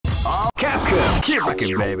Keep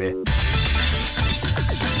rocking, baby.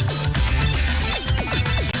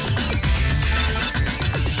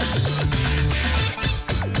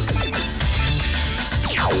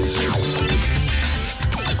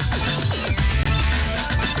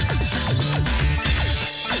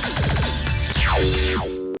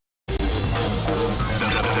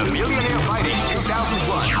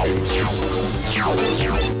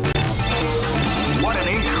 What an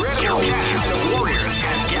incredible cast of warriors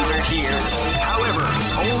has gathered here. However,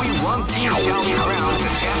 only one team shall be crowned the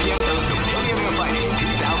champion of the Millionaire Fighting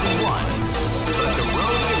 2001. But the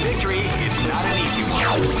road to victory is not an easy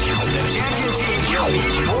one. The champion team will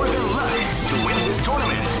need more than luck to win this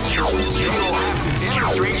tournament. They will have to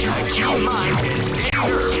demonstrate a keen mind and steady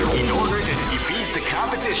nerves in order to defeat the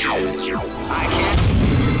competition. I can't...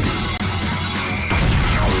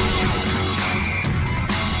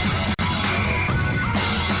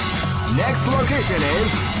 Next location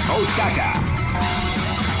is Osaka.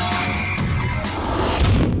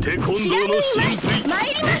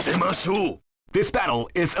 This battle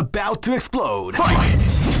is about to explode. Fight!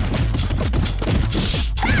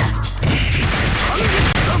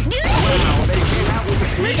 Well, they came out with the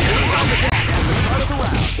sneak attack at the start of the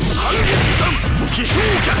round.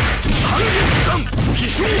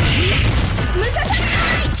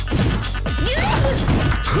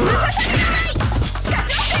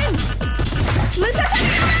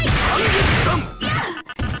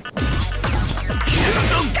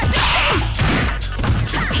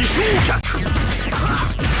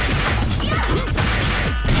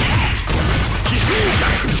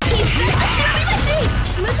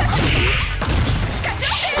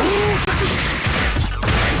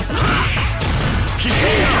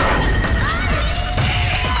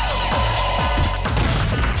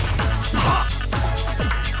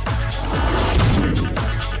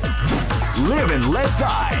 Live and let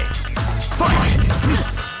die. Fight!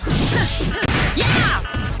 Yeah!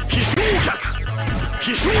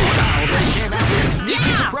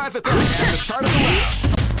 Surprise attack at the start of the round.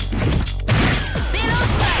 Below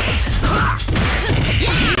strike!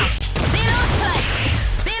 Yeah! Below strike!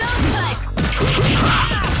 Below strike!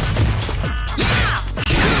 Yeah!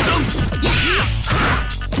 Yeah!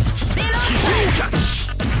 Below strike!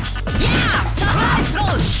 Yeah! Surprise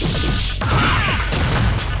throws!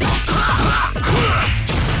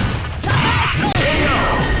 Surprise throws!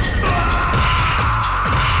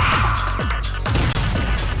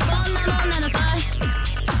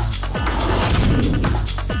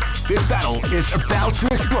 This battle is about to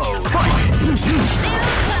explode. Fight!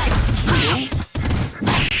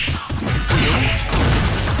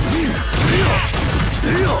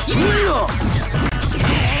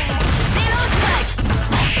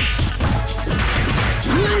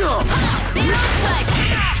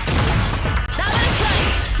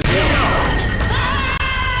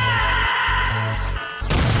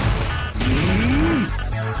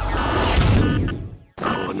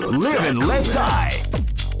 Live and let die.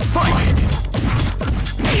 Fight!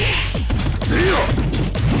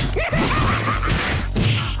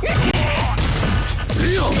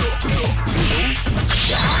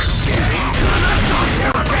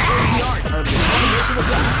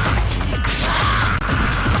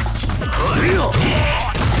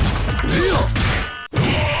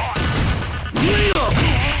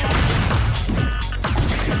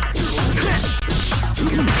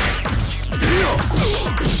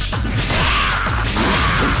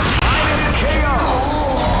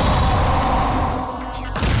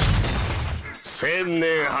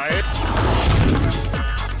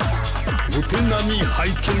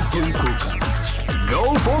 Go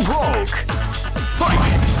for broke!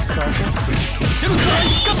 Fight!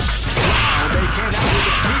 They came out with a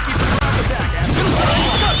sneaky surprise attack after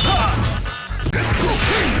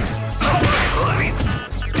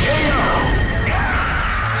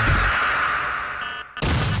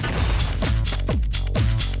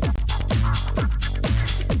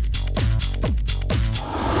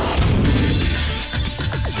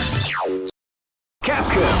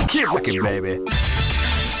Capcom! Keep rocking, baby!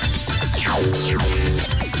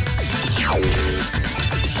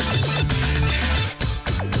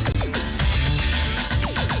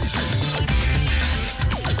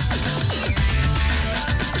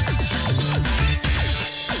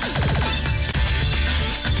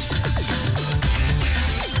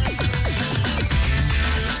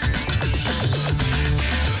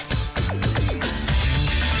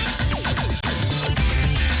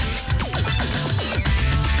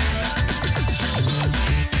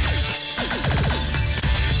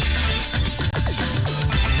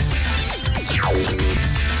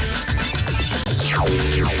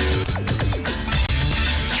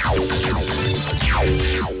 The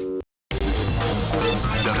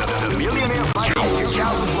Millionaire Fighting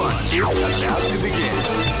 2001 is about to begin.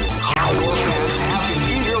 Hardcore fans have been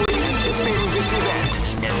eagerly anticipating this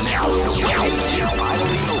event, and now the wait is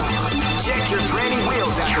finally over. Check your training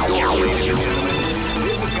wheels at the door, ladies and gentlemen.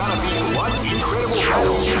 This is gonna be one incredible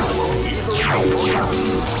battle that will easily be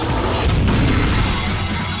forgotten.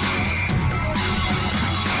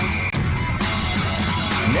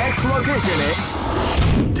 Next location is...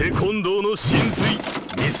 テコンドーの真髄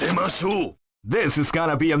見せましょう。 This is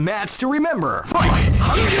gonna be a match to remember. Fight!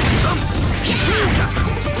 半月山飛翔脚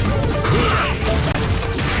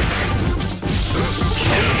剣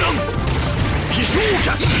山飛翔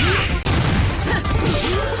脚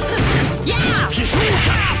飛翔脚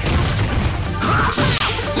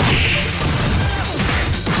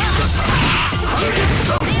半月山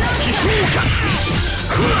飛翔脚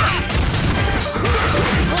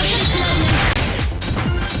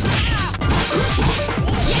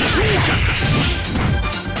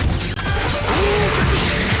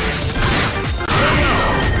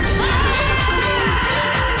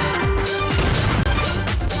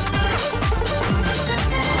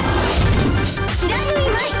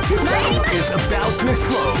This battle is about to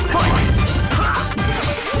explode. Fight!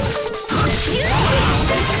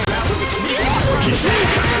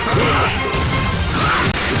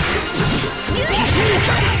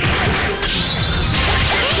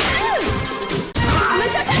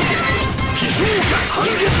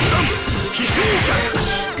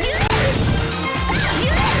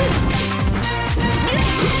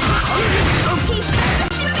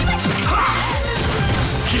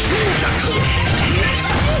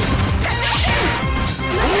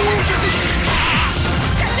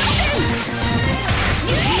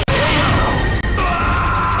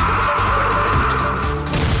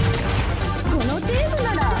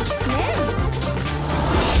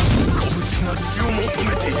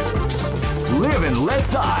 Live and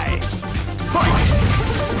let die. Fight!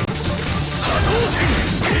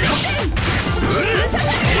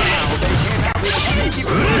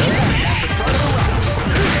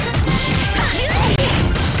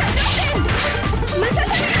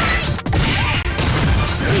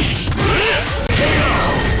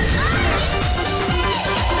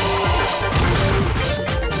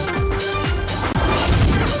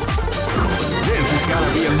 This is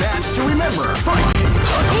gonna be a match to remember. Fight!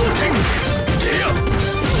 Hadouken! Gear!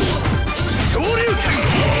 Shoryuken!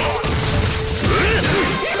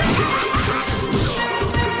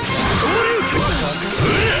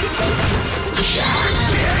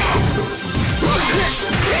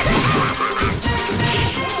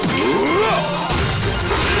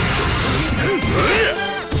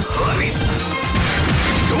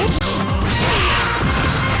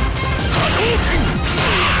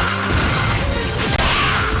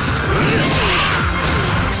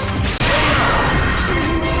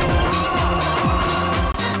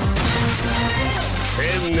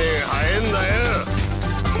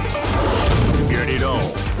 Get it on.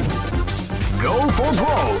 Go for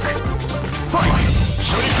broke. Fight!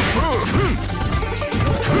 Shuriken Boom!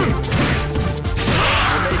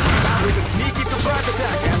 They came out with a sneaky surprise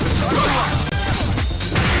attack at the start of the round.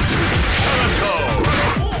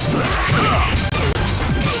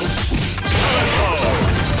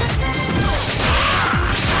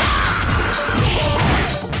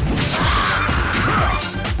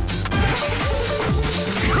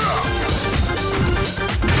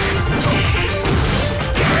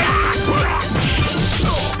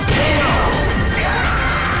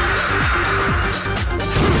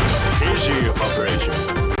 Easy operation.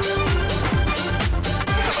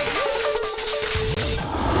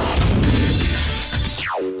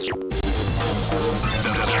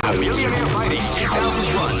 The Millionaire Fighting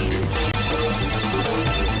 2001.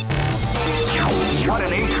 What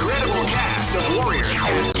an incredible cast of warriors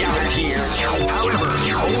has gathered here. However,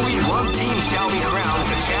 only one team shall be crowned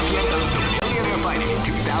the champion of the Millionaire Fighting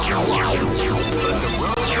 2001. But the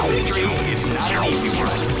road to victory is not an easy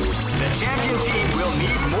one. The champion team will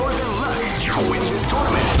need more than luck to win this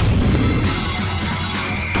tournament.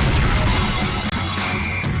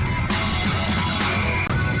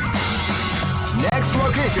 Next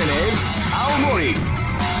location is Aomori.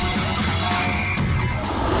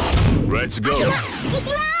 Let's go.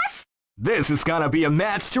 This is gonna be a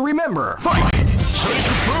match to remember. Fight!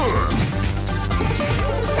 Shuriken Boom!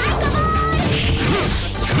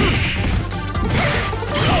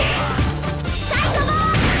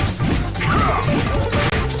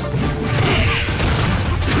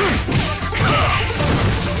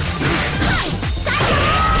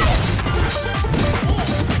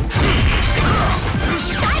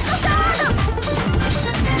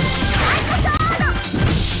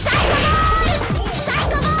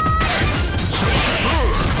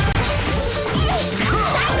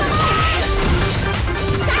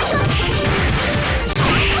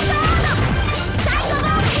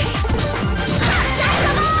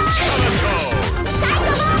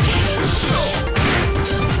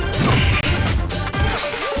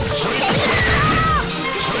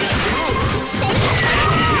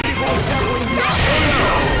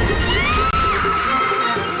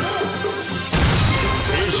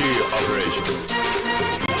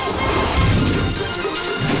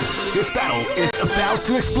 This battle is about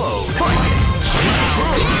to explode. Fight!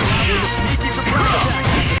 Sneaky surprise attack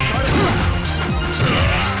at the start of the round.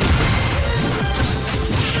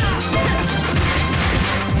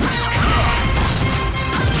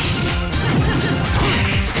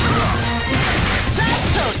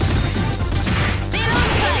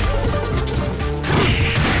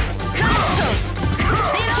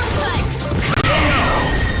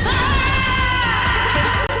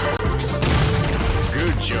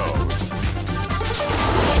 Good job.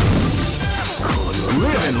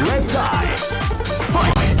 Live and let die.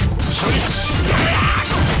 Fight!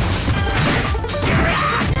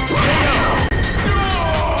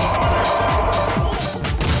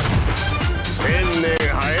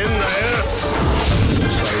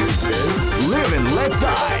 Live and let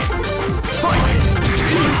die. Fight!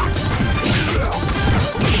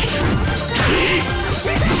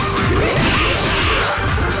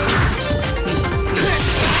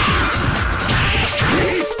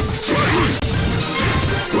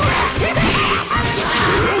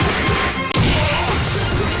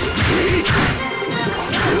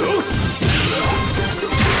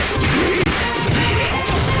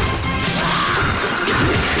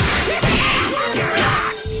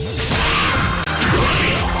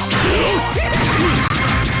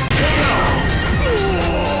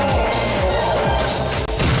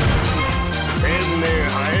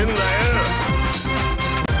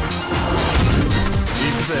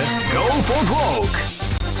 Go for broke!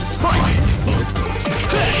 Fight!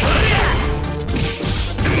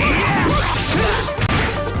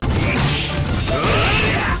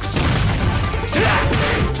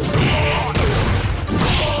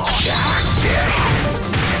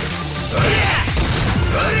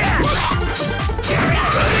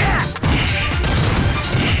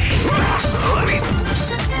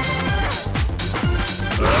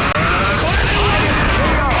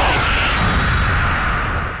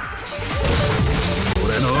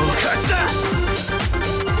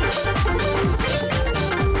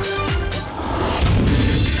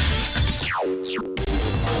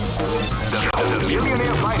 The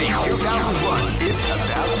Millionaire Fighting 2001 is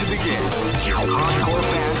about to begin. Hardcore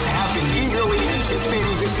fans have been eagerly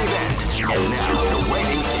anticipating this event, and now the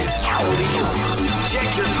waiting is finally over. Check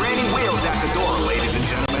your training wheels at the door, ladies and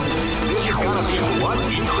gentlemen. This is gonna be one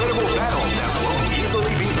incredible battle that won't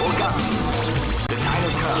easily be forgotten. The time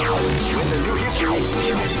has come when the new history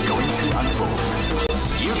is going to unfold.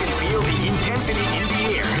 You can feel the intensity in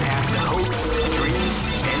the air as the hopes, dreams,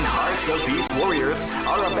 and hearts of these warriors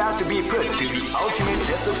are about to be put to the ultimate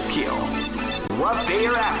test of skill. What they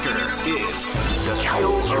are after is the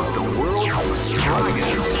title of the world's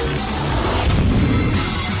strongest.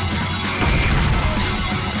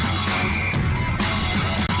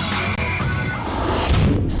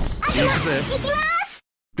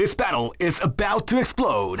 This battle is about to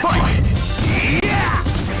explode. Fight! Yeah!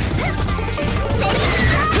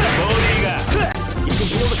 You can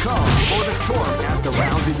feel the calm before the storm as the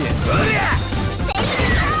round begins.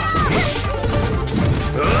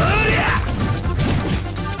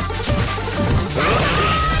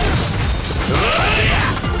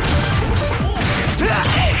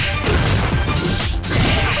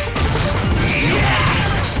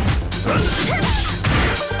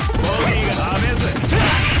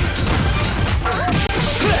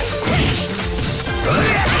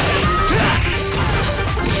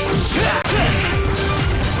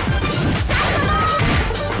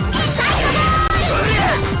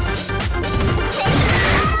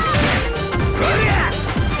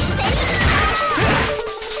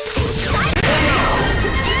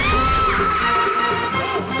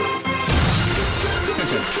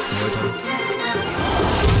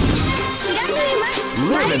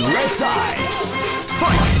 Live and let die.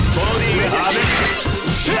 Fight!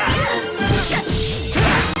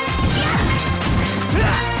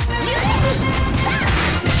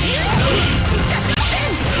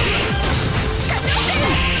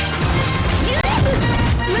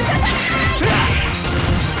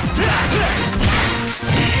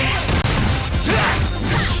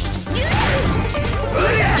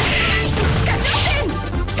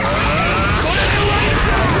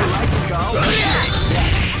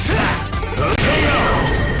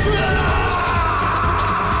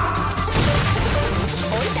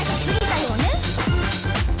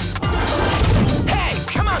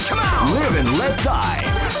 Live and let die.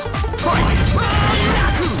 Fight!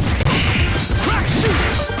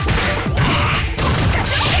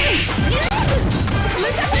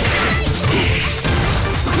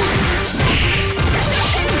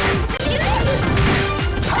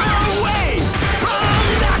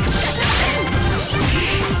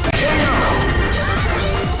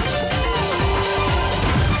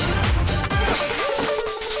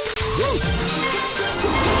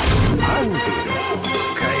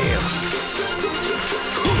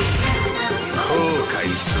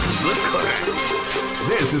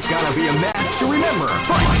 This is gonna be a match to remember.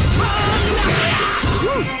 Fight!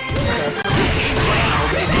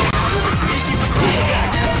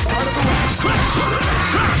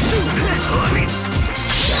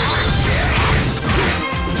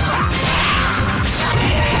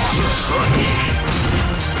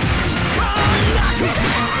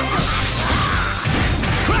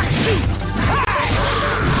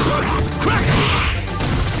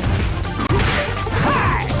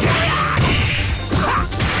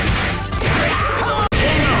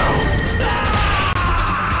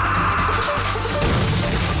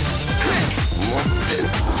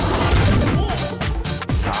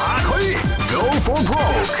 Go for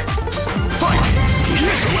broke. Fight!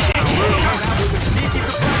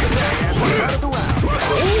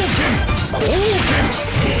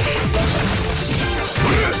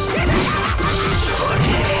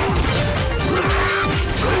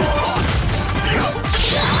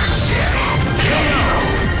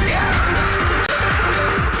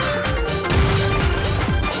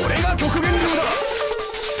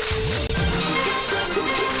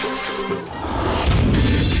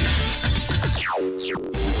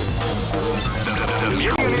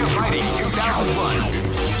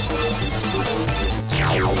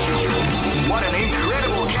 What an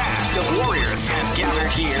incredible cast of warriors has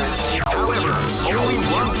gathered here. However, only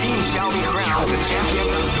one team shall be crowned the champion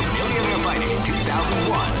of the Millionaire Fighting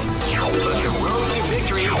 2001. But the road to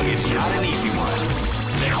victory is not an easy one.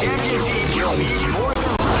 The champion team will need more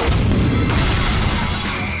than luck.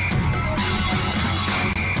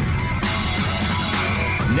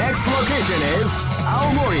 Next location is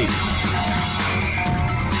Aomori.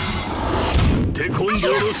 手根性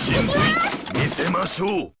の真髄見せましょ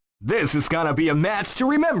う。 This is gonna be a match to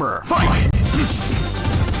remember. Fight!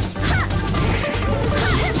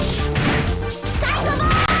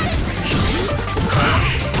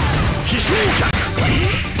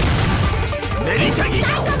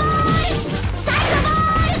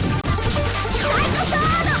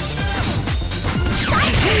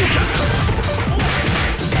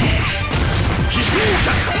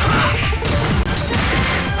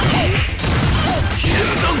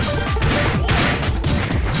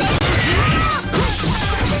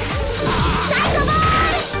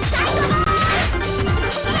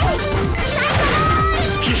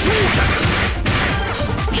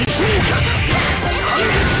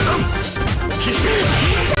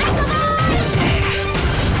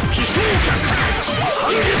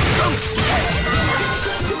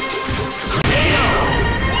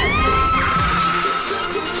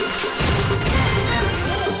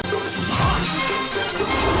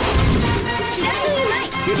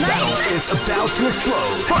 This battle is about to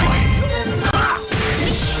explode. Fight!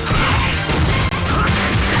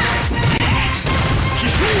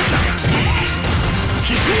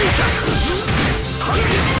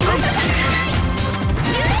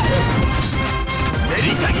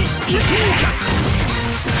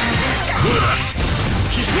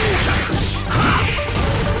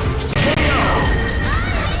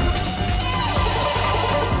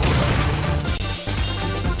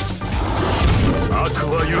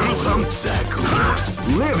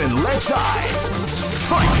 Live and let die.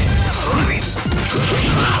 Fight!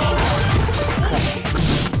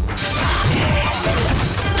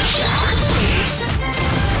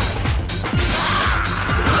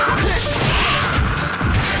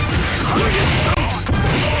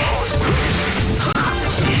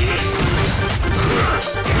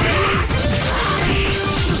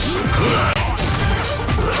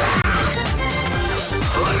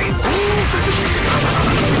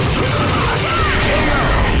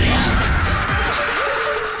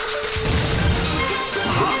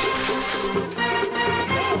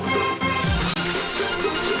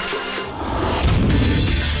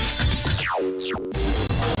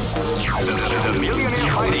 The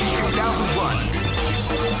Millionaire Fighting 2001.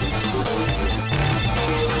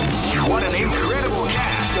 What an incredible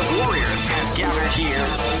cast of warriors has gathered here.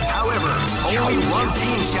 However, only one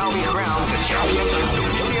team shall be crowned the champion of the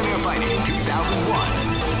Millionaire Fighting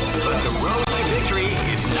 2001. But the road to victory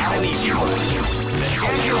is not an easy one. The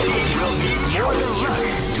champion team will need more than luck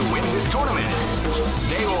to win this tournament.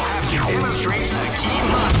 They will have to demonstrate a key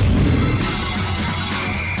mark.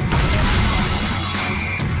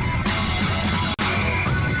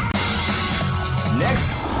 Next,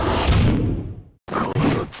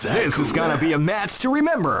 this is gonna be a match to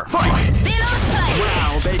remember. Fight!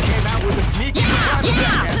 Wow, they came out with a sneaky surprise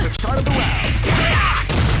attack at the start of the round.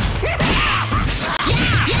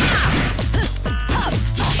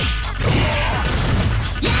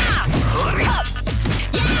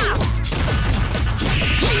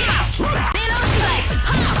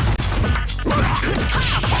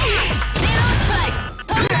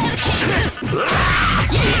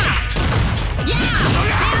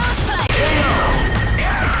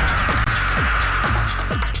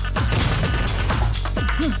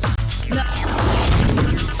 This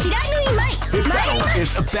battle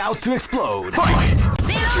is about to explode. Fight!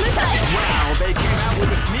 Wow, they came out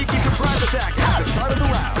with a sneaky surprise attack at the start of the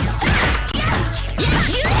round.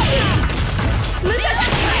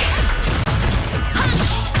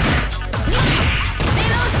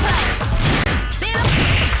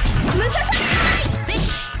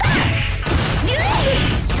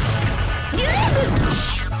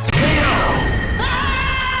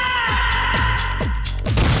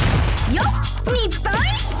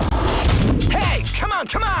 Hey, come on,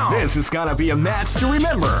 come on! This is gonna be a match to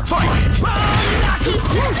remember. Fight! Wow,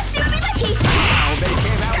 they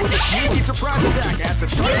came out with a sneaky surprise attack at the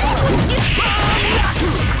start of the round.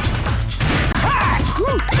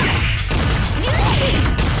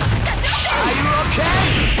 Are you okay?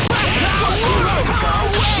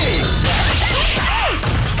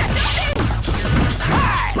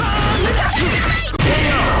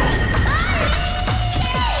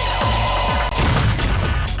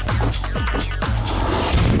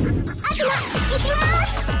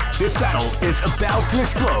 This battle is about to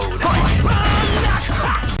explode.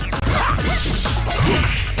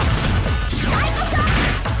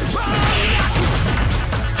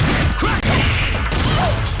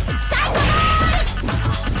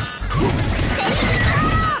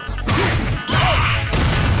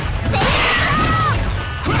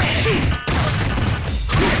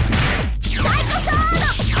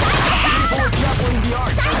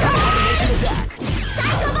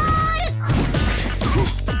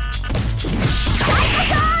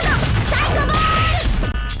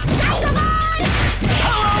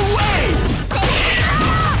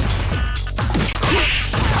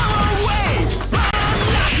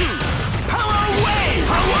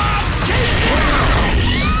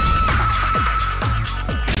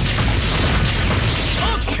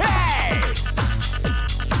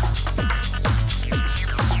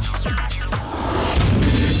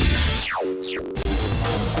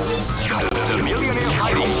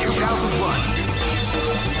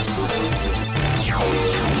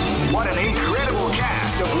 What an incredible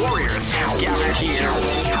cast of warriors has gathered here.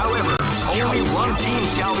 However, only one team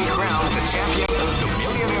shall be crowned the champion of the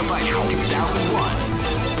Millionaire Fighting 2001.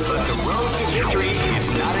 But the road to victory is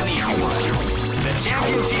not an easy one. The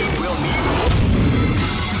champion team will need...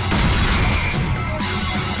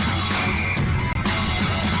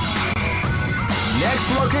 Next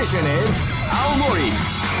location is Aomori.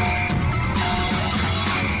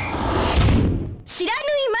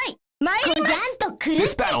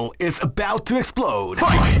 This battle is about to explode.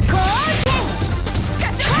 Fight!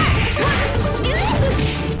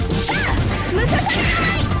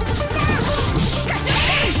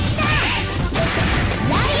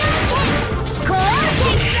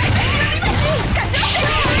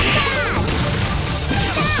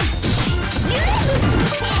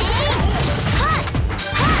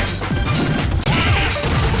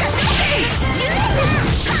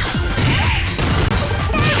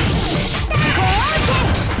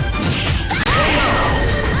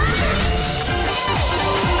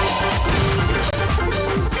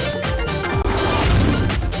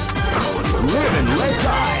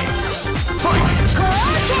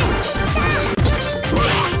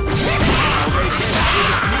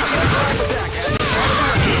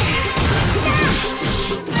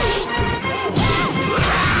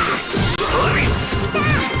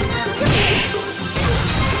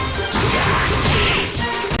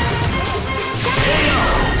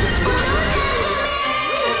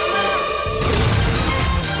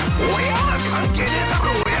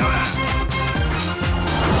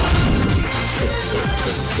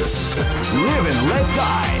 Live and let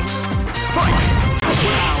die. Fight!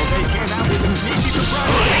 Wow, they came out with a sneaky surprise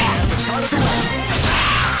at the start of the round.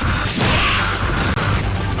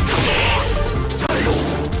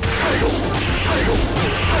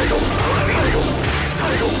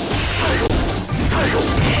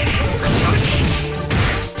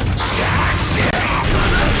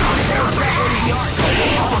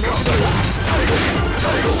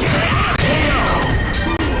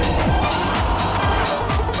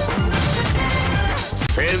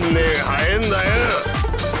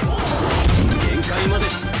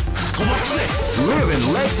 Live and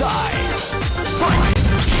let die. Fight!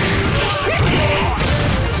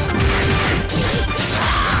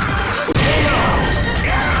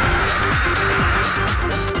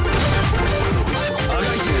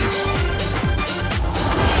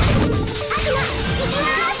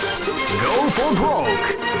 Go for broke.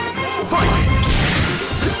 Fight!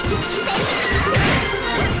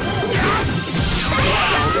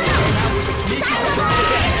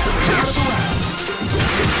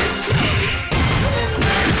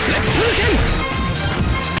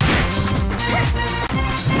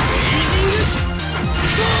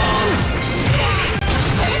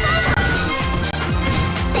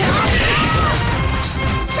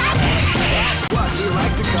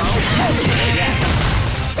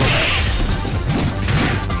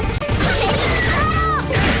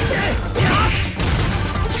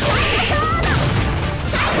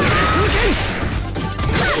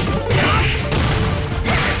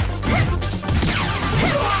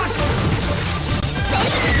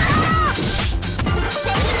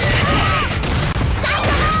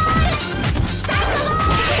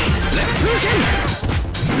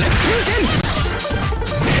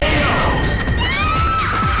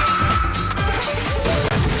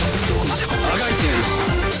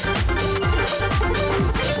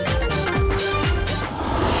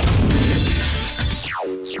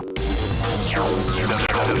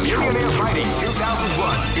 The Millionaire Fighting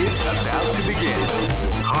 2001 is about to begin.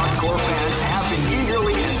 Hardcore fans have been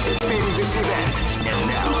eagerly anticipating this event, and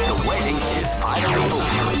now the waiting is finally over.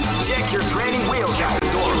 Check your training wheels out the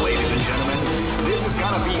door, ladies and gentlemen. This is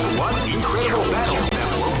gonna be one incredible battle that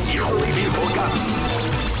won't easily be forgotten.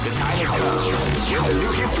 The time has come where the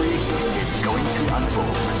new history is going to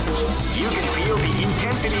unfold. You can feel the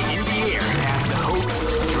intensity in the air as the hopes,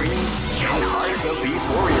 dreams, and hearts of these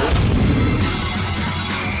warriors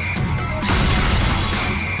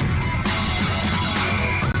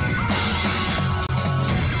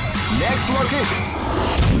next location.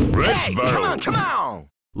 Let's Hey, battle. come on!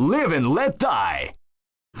 Live and let die.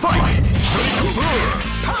 Fight!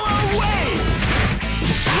 Power wave!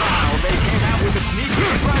 Wow, they came out with a sneaky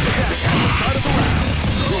surprise attack at the start of the round.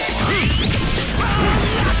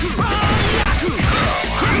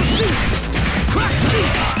 Crack shoot! Crack shoot!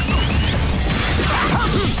 Crack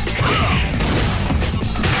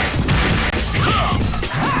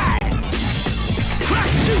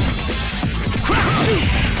shoot! Crack shoot!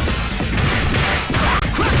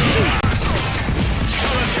 Crack shoot!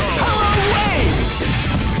 Power wave!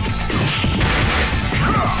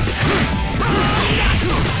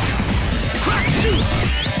 Crack shoot!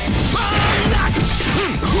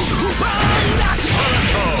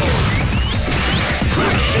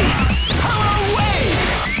 Crack shoot! Power wave!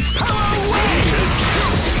 Power wave!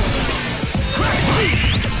 Crack shoot!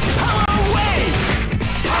 Power wave!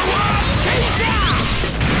 Power takedown!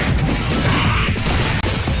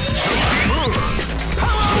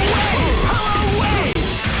 Power wave! Power wave!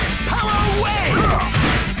 Power wave!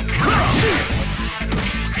 Crack shoot!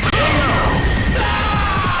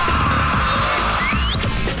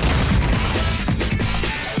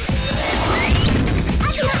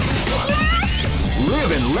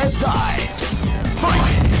 Live and let die.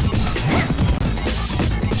 Fight!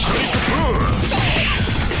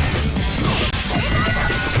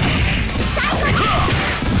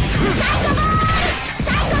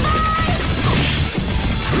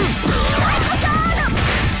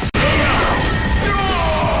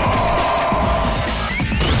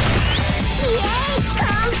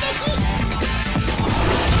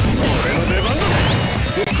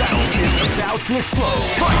 This battle is about to explode.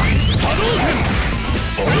 Fight!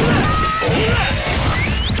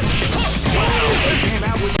 Came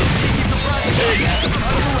out with the surprise attack at the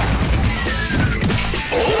start of the round.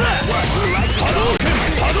 What, you like to know?